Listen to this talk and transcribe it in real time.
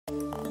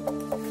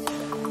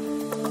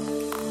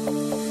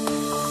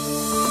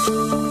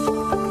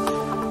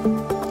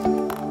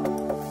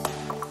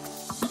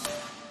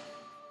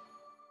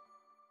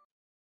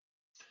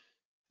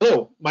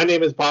My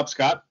name is Bob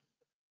Scott.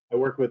 I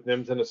work with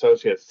NIMS and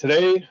Associates.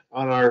 Today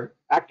on our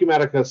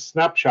Acumatica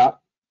snapshot,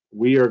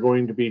 we are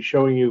going to be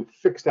showing you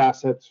fixed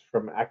assets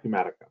from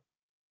Acumatica.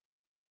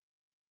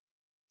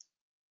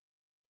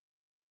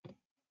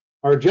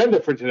 Our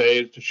agenda for today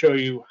is to show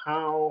you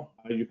how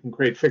you can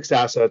create fixed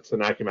assets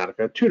in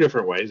Acumatica, two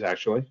different ways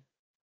actually,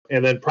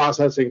 and then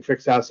processing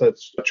fixed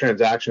assets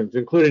transactions,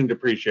 including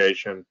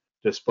depreciation,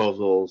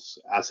 disposals,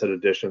 asset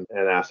addition,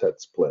 and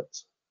asset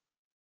splits.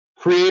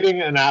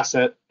 Creating an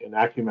asset in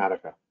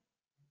Acumatica.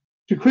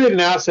 To create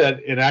an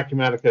asset in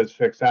Acumatica's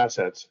fixed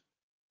assets,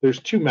 there's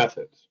two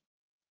methods.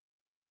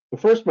 The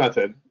first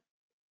method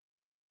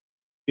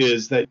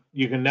is that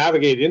you can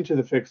navigate into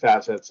the fixed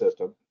asset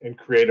system and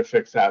create a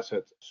fixed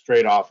asset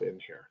straight off in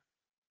here.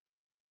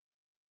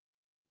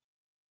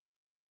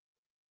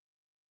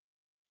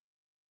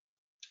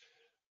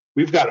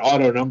 We've got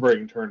auto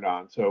numbering turned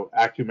on, so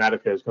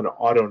Acumatica is going to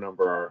auto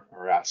number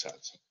our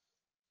assets.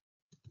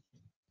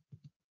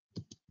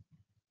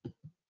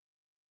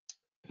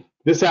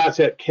 This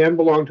asset can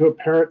belong to a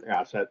parent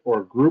asset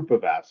or a group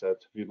of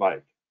assets if you'd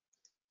like.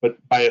 But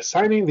by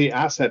assigning the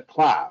asset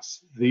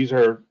class, these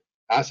are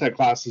asset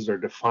classes are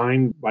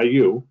defined by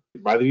you,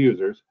 by the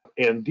users,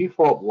 and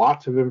default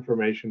lots of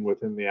information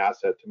within the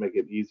asset to make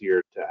it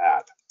easier to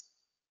add.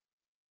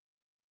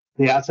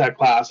 The asset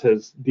class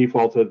has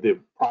defaulted the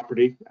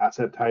property,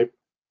 asset type,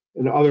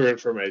 and other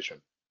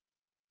information.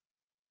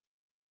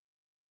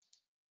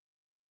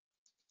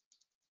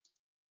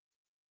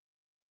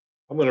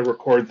 I'm going to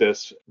record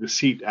this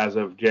receipt as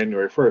of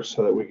January 1st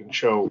so that we can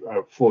show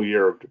a full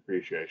year of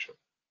depreciation.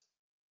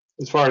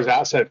 As far as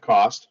asset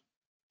cost,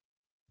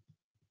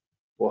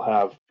 we'll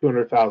have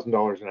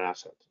 $200,000 in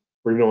assets.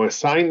 We're going to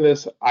assign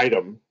this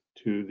item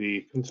to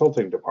the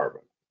consulting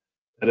department.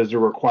 That is a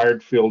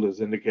required field as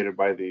indicated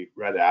by the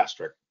red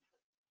asterisk.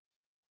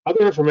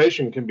 Other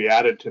information can be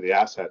added to the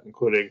asset,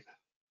 including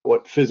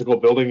what physical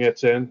building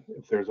it's in,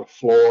 if there's a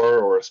floor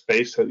or a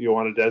space that you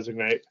want to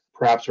designate,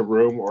 perhaps a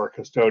room or a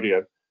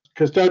custodian.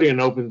 Custodian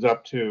opens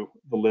up to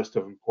the list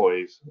of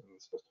employees in the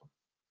system.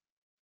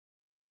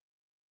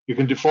 You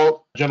can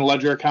default general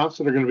ledger accounts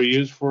that are going to be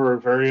used for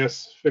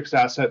various fixed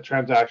asset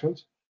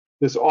transactions.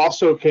 This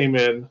also came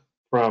in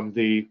from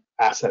the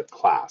asset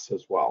class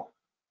as well.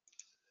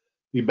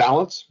 The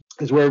balance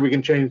is where we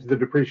can change the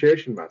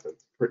depreciation method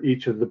for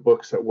each of the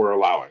books that we're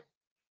allowing.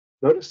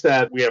 Notice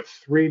that we have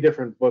three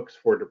different books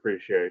for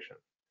depreciation.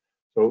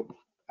 So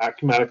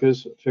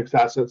Acumatica's fixed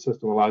asset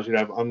system allows you to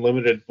have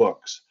unlimited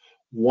books.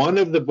 One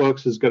of the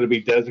books is going to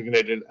be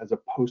designated as a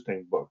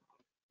posting book,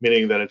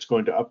 meaning that it's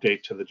going to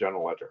update to the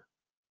general ledger.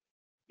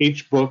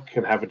 Each book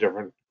can have a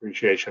different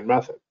depreciation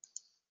method.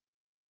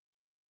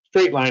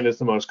 Straight line is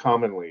the most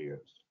commonly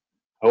used.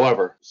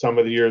 However, some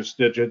of the year's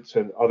digits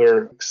and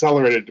other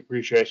accelerated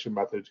depreciation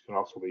methods can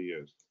also be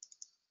used.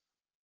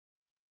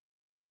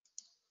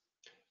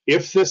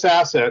 If this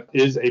asset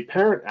is a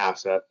parent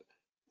asset,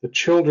 the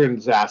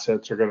children's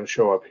assets are going to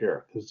show up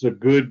here. This is a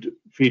good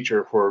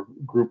feature for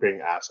grouping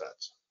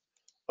assets.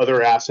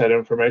 Other asset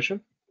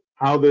information,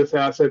 how this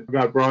asset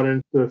got brought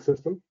into the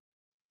system.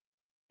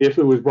 If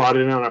it was brought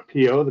in on a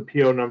PO, the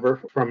PO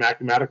number from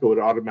Acumatica would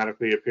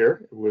automatically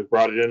appear. If it was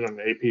brought in on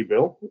an AP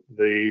bill,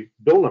 the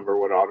bill number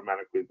would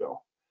automatically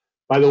bill.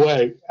 By the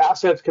way,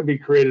 assets can be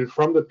created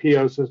from the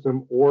PO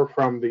system or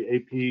from the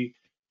AP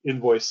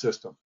invoice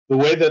system. The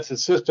way that the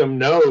system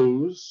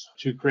knows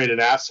to create an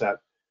asset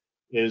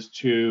is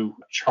to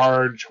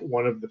charge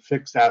one of the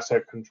fixed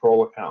asset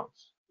control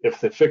accounts. If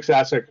the fixed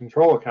asset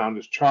control account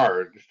is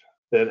charged,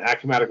 then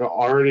Acumatica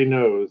already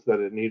knows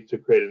that it needs to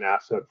create an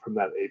asset from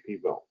that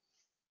AP bill.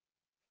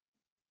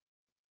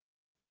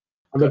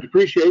 On the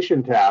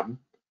depreciation tab,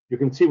 you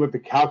can see what the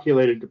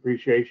calculated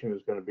depreciation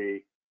is going to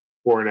be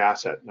for an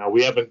asset. Now,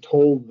 we haven't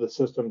told the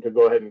system to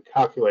go ahead and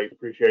calculate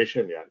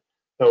depreciation yet.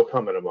 That'll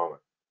come in a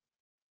moment.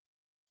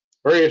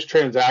 Various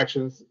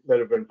transactions that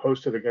have been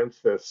posted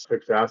against this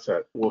fixed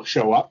asset will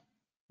show up.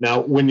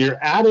 Now, when you're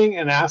adding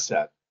an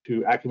asset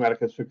to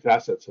Acumatica's fixed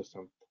asset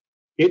system,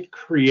 it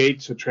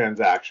creates a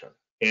transaction,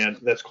 and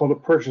that's called a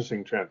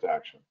purchasing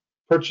transaction.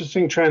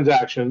 Purchasing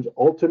transactions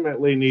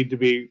ultimately need to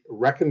be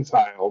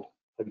reconciled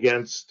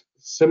against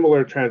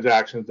similar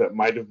transactions that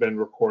might have been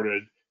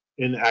recorded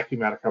in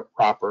Acumatica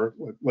proper,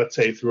 let's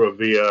say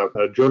via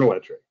a journal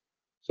entry.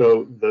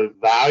 So the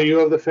value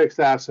of the fixed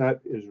asset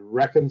is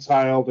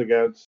reconciled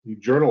against the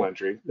journal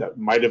entry that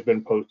might have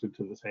been posted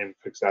to the same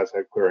fixed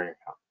asset clearing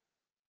account.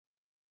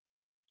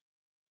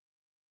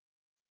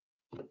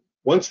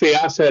 Once the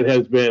asset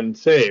has been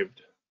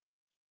saved,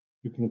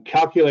 you can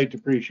calculate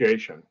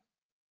depreciation,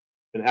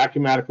 and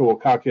Acumatica will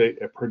calculate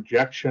a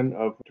projection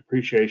of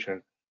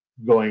depreciation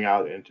going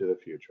out into the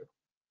future.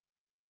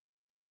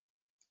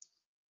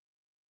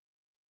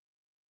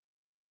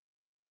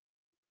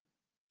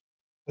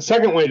 The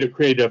second way to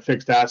create a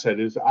fixed asset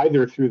is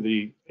either through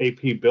the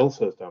AP bill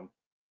system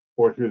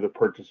or through the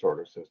purchase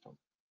order system.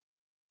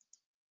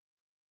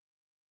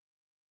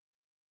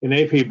 In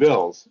AP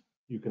bills,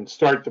 you can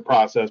start the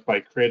process by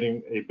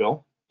creating a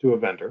bill to a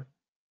vendor.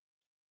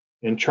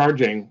 in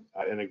charging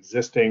an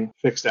existing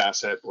fixed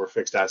asset or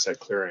fixed asset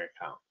clearing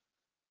account.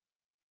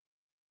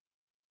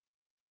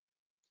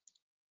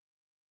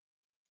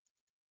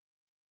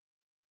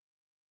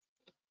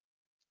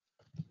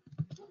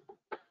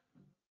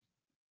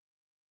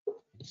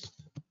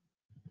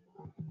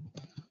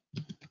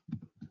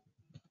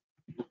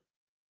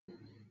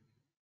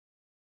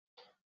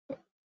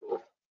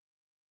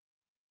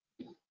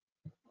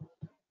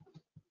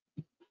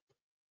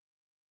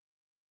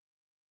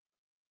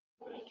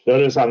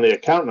 Notice on the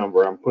account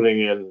number, I'm putting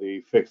in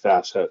the fixed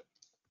asset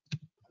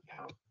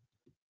account.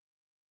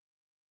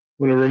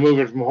 I'm going to remove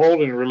it from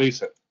hold and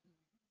release it.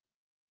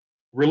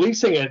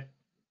 Releasing it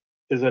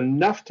is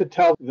enough to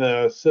tell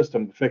the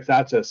system, the fixed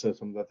asset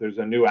system, that there's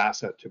a new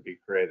asset to be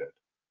created.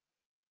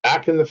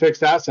 Back in the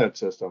fixed asset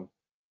system,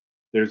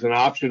 there's an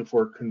option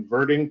for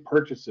converting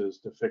purchases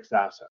to fixed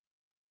assets.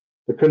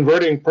 The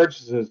converting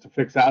purchases to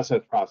fixed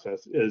assets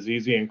process is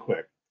easy and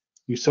quick.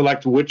 You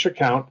select which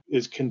account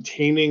is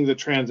containing the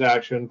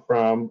transaction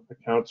from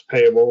accounts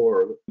payable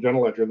or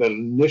general ledger that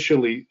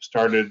initially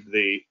started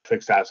the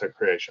fixed asset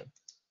creation.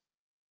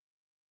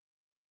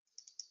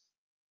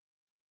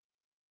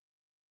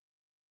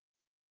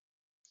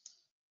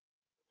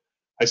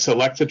 I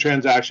select the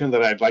transaction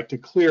that I'd like to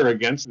clear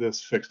against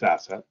this fixed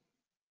asset.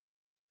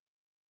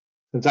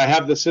 Since I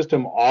have the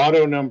system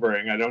auto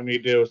numbering, I don't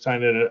need to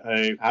assign it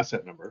an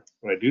asset number,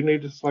 but I do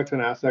need to select an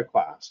asset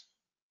class.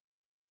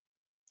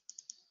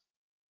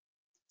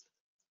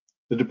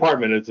 The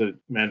department is a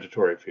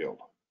mandatory field.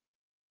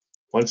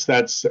 Once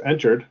that's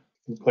entered,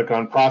 click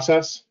on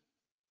Process.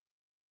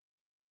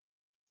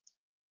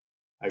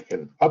 I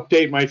can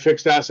update my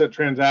fixed asset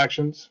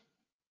transactions,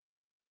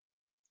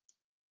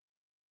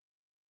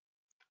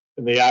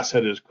 and the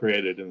asset is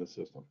created in the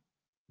system.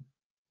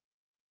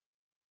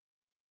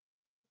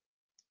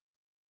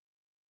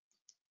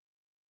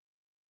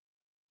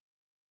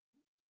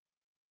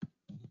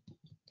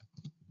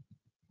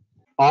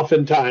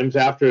 Oftentimes,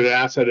 after the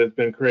asset has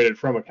been created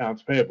from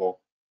accounts payable,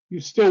 you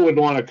still would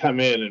want to come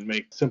in and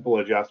make simple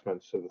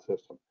adjustments to the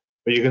system.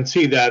 But you can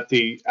see that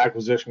the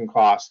acquisition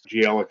cost,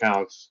 GL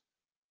accounts,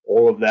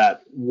 all of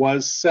that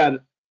was set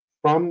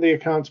from the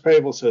accounts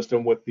payable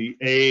system with the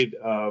aid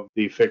of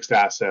the fixed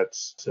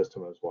assets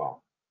system as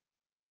well.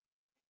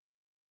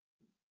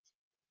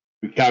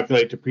 We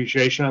calculate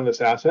depreciation on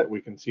this asset. We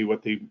can see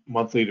what the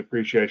monthly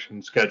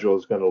depreciation schedule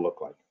is going to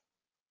look like.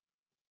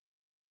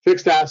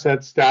 Fixed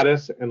asset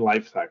status and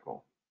life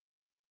cycle.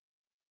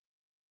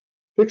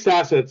 Fixed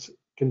assets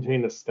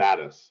contain a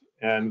status,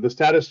 and the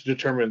status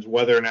determines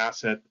whether an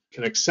asset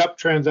can accept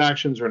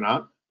transactions or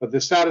not. But the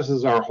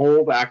statuses are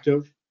hold,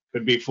 active,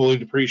 could be fully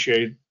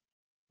depreciated.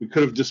 We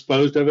could have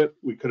disposed of it.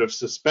 We could have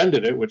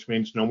suspended it, which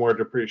means no more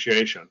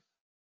depreciation.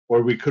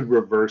 Or we could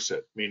reverse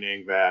it,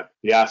 meaning that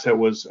the asset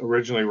was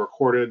originally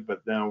recorded,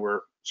 but now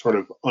we're sort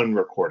of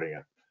unrecording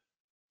it.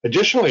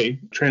 Additionally,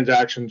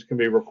 transactions can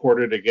be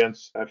recorded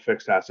against a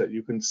fixed asset.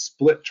 You can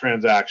split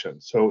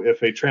transactions. So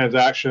if a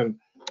transaction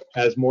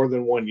has more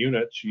than one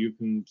unit, you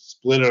can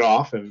split it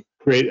off and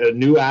create a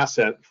new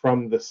asset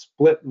from the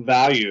split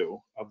value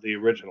of the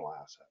original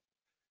asset.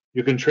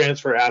 You can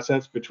transfer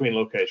assets between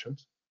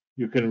locations.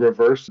 You can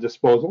reverse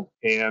disposal,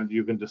 and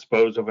you can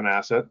dispose of an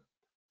asset.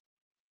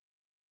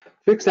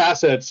 Fixed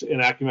assets in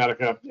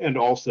Acumatica and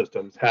all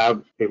systems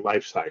have a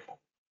life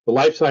cycle. The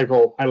life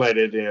cycle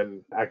highlighted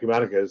in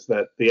Acumatica is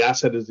that the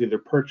asset is either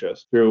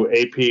purchased through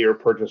AP or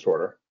purchase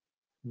order.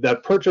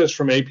 That purchase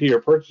from AP or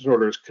purchase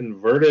order is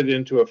converted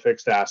into a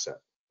fixed asset.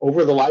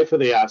 Over the life of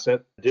the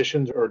asset,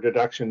 additions or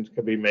deductions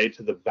can be made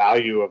to the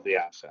value of the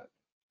asset.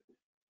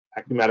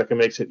 Acumatica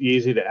makes it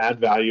easy to add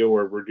value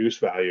or reduce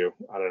value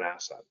on an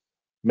asset.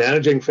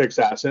 Managing fixed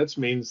assets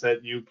means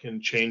that you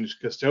can change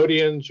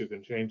custodians, you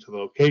can change the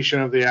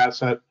location of the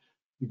asset,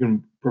 you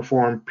can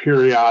perform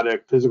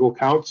periodic physical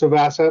counts of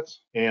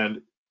assets,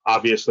 and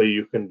obviously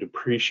you can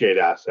depreciate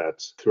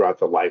assets throughout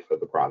the life of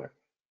the product.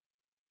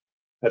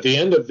 At the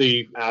end of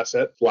the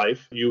asset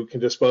life, you can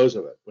dispose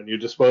of it. When you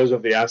dispose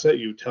of the asset,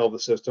 you tell the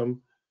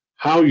system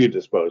how you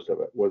disposed of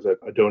it. Was it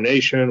a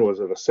donation? Was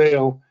it a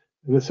sale?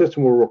 And the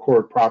system will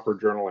record proper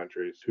journal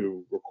entries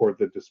to record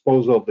the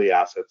disposal of the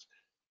assets,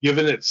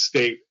 given its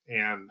state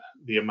and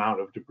the amount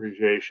of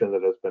depreciation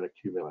that has been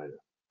accumulated.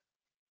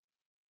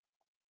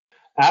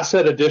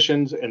 Asset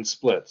additions and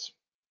splits.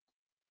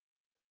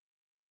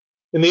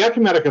 In the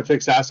Acumatica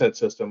fixed asset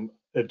system,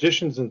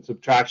 additions and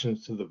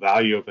subtractions to the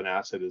value of an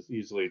asset is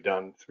easily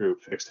done through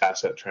fixed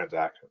asset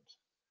transactions.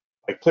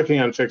 By clicking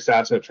on fixed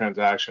asset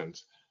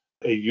transactions,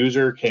 a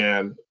user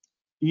can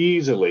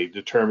easily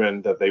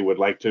determine that they would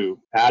like to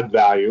add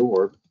value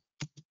or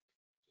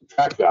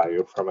subtract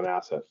value from an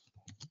asset.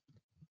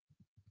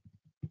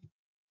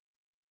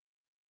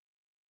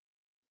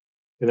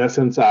 In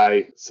essence,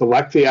 I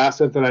select the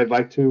asset that I'd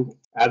like to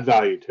add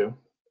value to,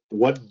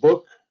 what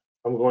book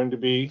I'm going to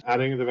be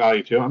adding the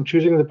value to. I'm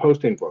choosing the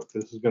posting book.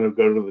 This is going to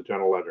go to the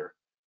general ledger.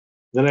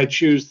 Then I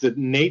choose the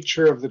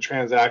nature of the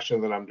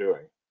transaction that I'm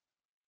doing.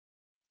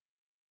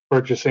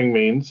 Purchasing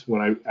means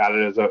when I add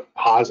it as a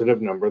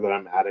positive number that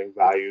I'm adding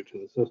value to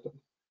the system.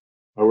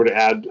 I were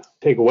to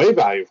take away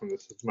value from the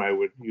system, I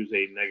would use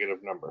a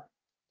negative number.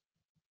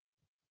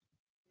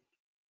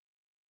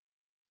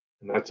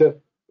 And that's it.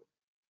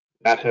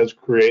 That has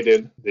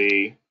created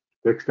the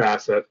fixed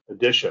asset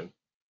addition.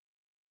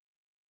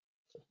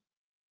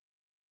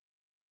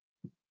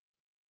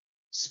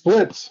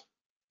 Splits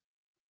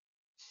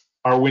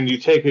are when you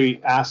take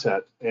an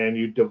asset and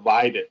you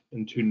divide it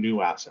into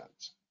new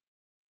assets.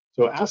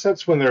 So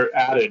assets, when they're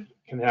added,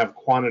 can have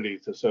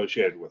quantities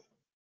associated with them.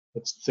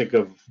 Let's think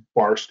of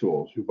bar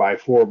stools. You buy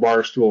 4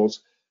 bar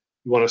stools.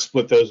 You want to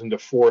split those into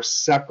 4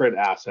 separate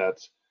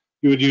assets.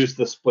 You would use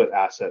the split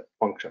asset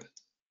function.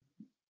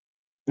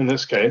 In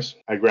this case,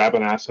 I grab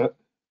an asset.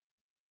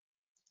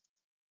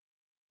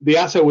 The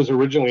asset was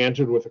originally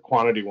entered with a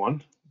quantity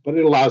 1, but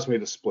it allows me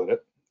to split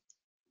it.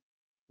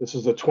 This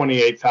is a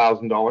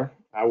 $28,000.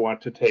 I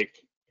want to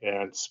take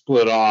and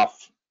split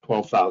off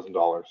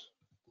 $12,000.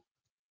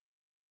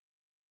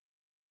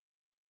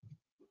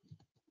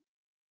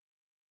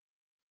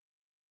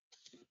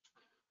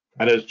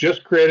 That has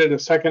just created a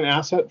second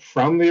asset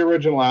from the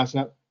original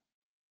asset,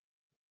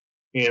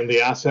 and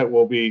the asset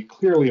will be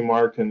clearly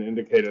marked and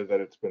indicated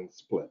that it's been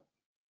split.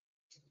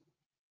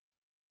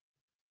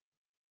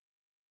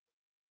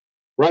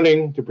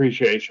 Running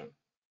depreciation.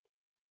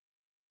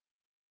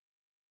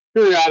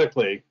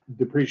 Periodically,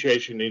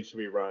 depreciation needs to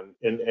be run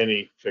in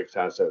any fixed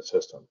asset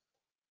system.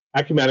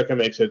 Acumatica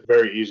makes it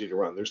very easy to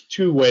run. There's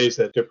 2 ways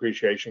that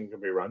depreciation can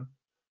be run.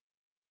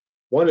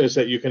 One is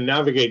that you can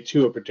navigate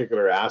to a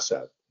particular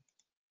asset,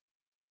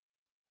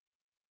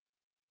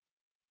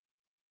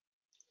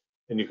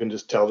 and you can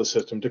just tell the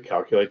system to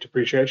calculate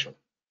depreciation.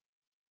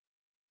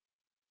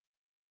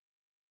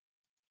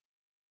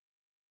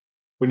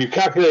 When you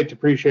calculate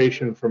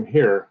depreciation from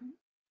here,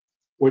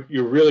 what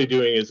you're really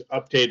doing is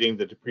updating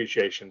the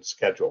depreciation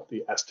schedule,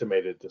 the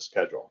estimated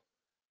schedule.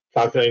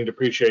 Calculating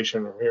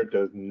depreciation from here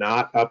does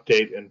not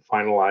update and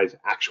finalize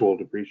actual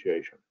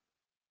depreciation.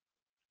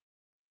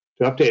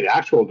 To update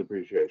actual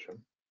depreciation,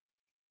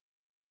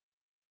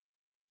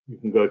 you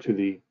can go to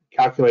the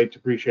Calculate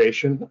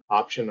Depreciation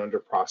option under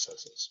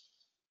Processes.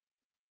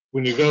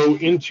 When you go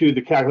into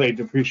the Calculate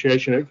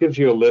Depreciation, it gives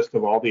you a list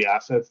of all the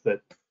assets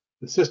that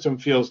the system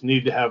feels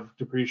need to have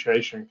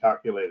depreciation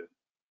calculated.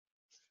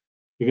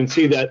 You can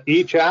see that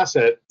each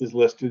asset is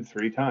listed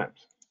 3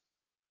 times.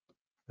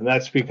 And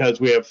that's because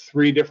we have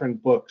 3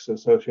 different books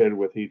associated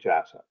with each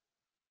asset.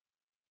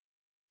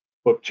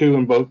 Book 2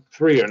 and Book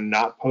 3 are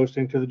not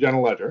posting to the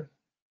general ledger.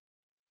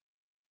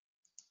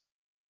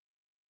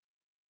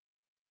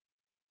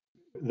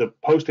 The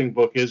posting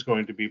book is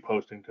going to be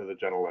posting to the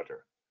general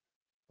ledger.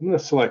 I'm going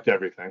to select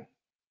everything.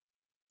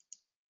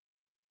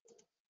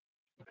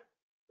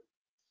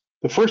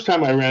 The first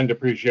time I ran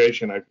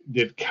depreciation, I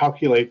did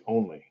calculate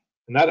only,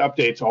 and that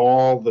updates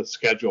all the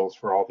schedules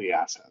for all the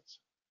assets.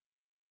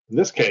 In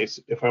this case,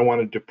 if I want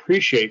to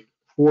depreciate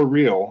for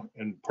real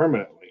and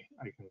permanently,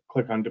 I can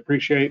click on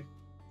Depreciate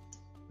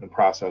and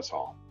Process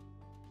All.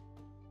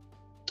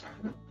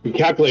 We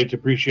calculate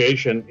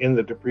depreciation in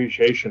the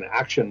depreciation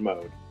action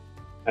mode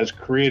has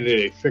created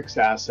a fixed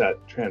asset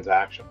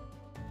transaction.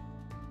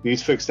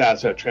 These fixed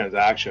asset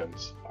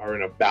transactions are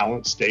in a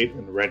balanced state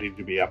and ready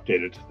to be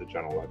updated to the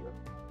general ledger.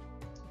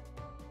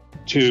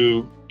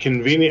 To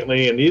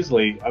conveniently and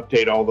easily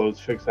update all those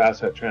fixed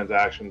asset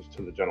transactions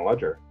to the general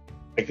ledger,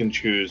 I can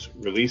choose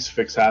Release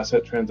Fixed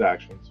Asset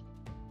Transactions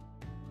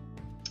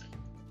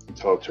and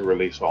tell it to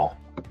release all.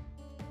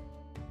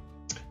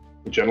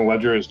 The general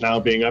ledger is now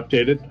being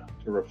updated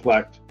to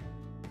reflect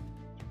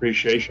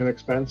depreciation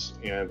expense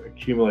and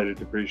accumulated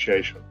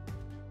depreciation.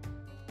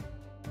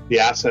 The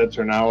assets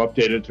are now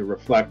updated to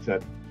reflect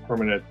that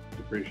permanent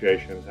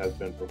depreciation has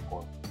been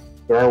performed.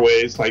 There are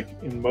ways, like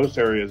in most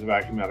areas of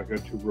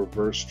Acumatica, to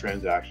reverse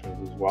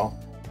transactions as well.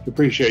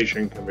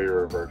 Depreciation can be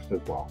reversed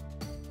as well.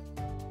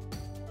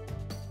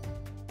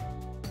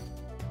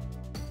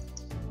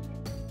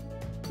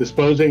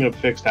 Disposing of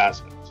fixed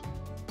assets.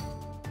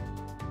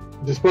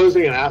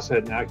 Disposing an asset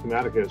in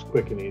Acumatica is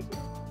quick and easy.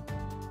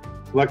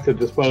 Select the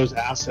Dispose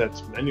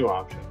Assets menu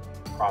option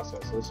in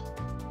Processes.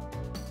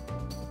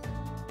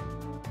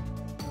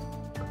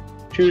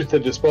 Choose the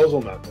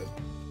disposal method.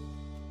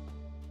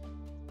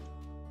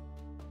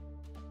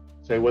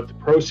 Say what the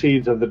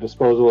proceeds of the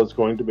disposal is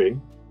going to be.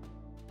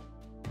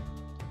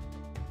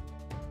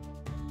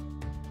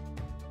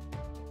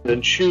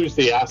 Then choose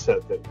the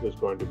asset that is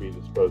going to be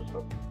disposed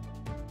of.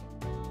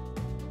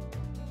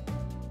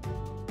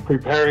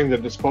 Preparing the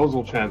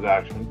disposal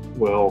transaction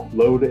will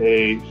load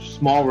a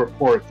small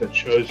report that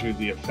shows you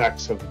the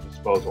effects of the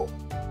disposal.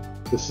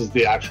 This is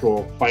the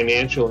actual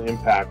financial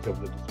impact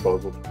of the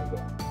disposal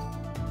transaction.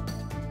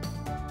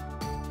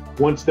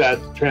 Once that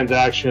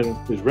transaction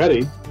is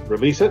ready,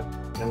 release it,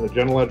 and the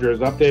general ledger is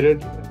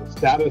updated, and the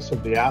status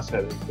of the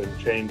asset has been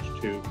changed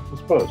to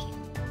disposed.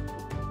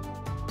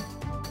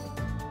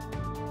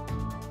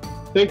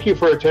 Thank you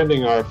for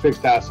attending our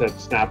fixed asset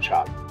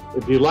snapshot.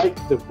 If you like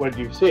what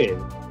you've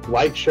seen,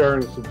 like, share,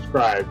 and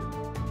subscribe.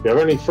 If you have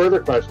any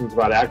further questions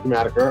about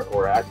Acumatica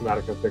or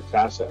Acumatica fixed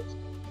assets,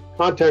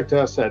 contact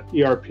us at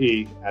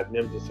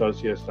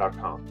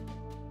erp@nimsassociates.com.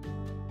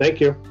 Thank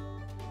you.